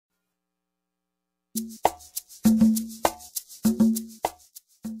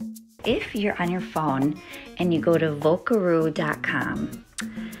if you're on your phone and you go to Vocaroo.com,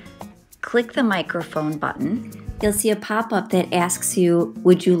 click the microphone button. You'll see a pop-up that asks you,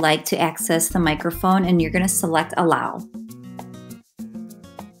 would you like to access the microphone? And you're going to select allow.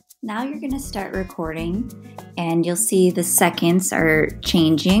 Now you're going to start recording, and you'll see the seconds are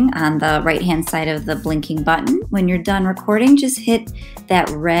changing on the right-hand side of the blinking button. When you're done recording, just hit that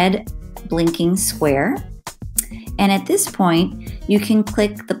red blinking square. And at this point, you can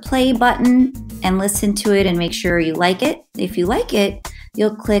click the play button and listen to it and make sure you like it. If you like it,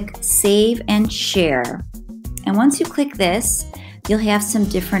 you'll click save and share. And once you click this, you'll have some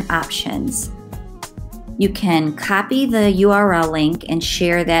different options. You can copy the URL link and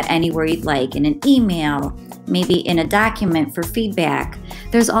share that anywhere you'd like, in an email, maybe in a document for feedback.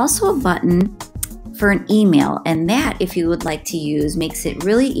 There's also a button for an email, and that, if you would like to use, makes it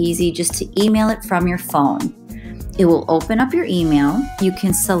really easy just to email it from your phone. It will open up your email. You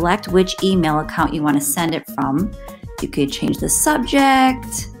can select which email account you want to send it from. You could change the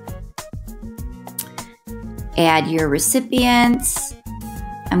subject, add your recipients.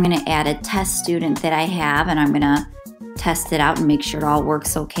 I'm going to add a test student that I have, and I'm going to test it out and make sure it all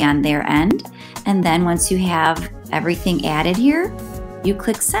works okay on their end. And then once you have everything added here, you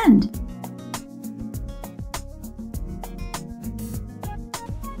click send.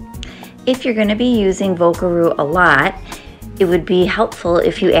 If you're going to be using Vocaroo a lot, it would be helpful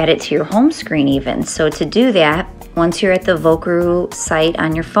if you add it to your home screen even. So to do that, once you're at the Vocaroo site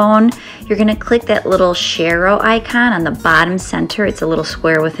on your phone, you're going to click that little arrow icon on the bottom center. It's a little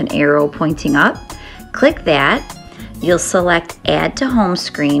square with an arrow pointing up. Click that. You'll select Add to Home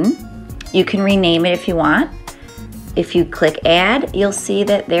Screen. You can rename it if you want. If you click Add, you'll see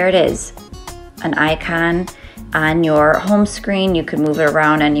that there it is, an icon on your home screen. You can move it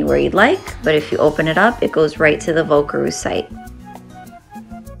around anywhere you'd like, but if you open it up, it goes right to the Vocaroo site.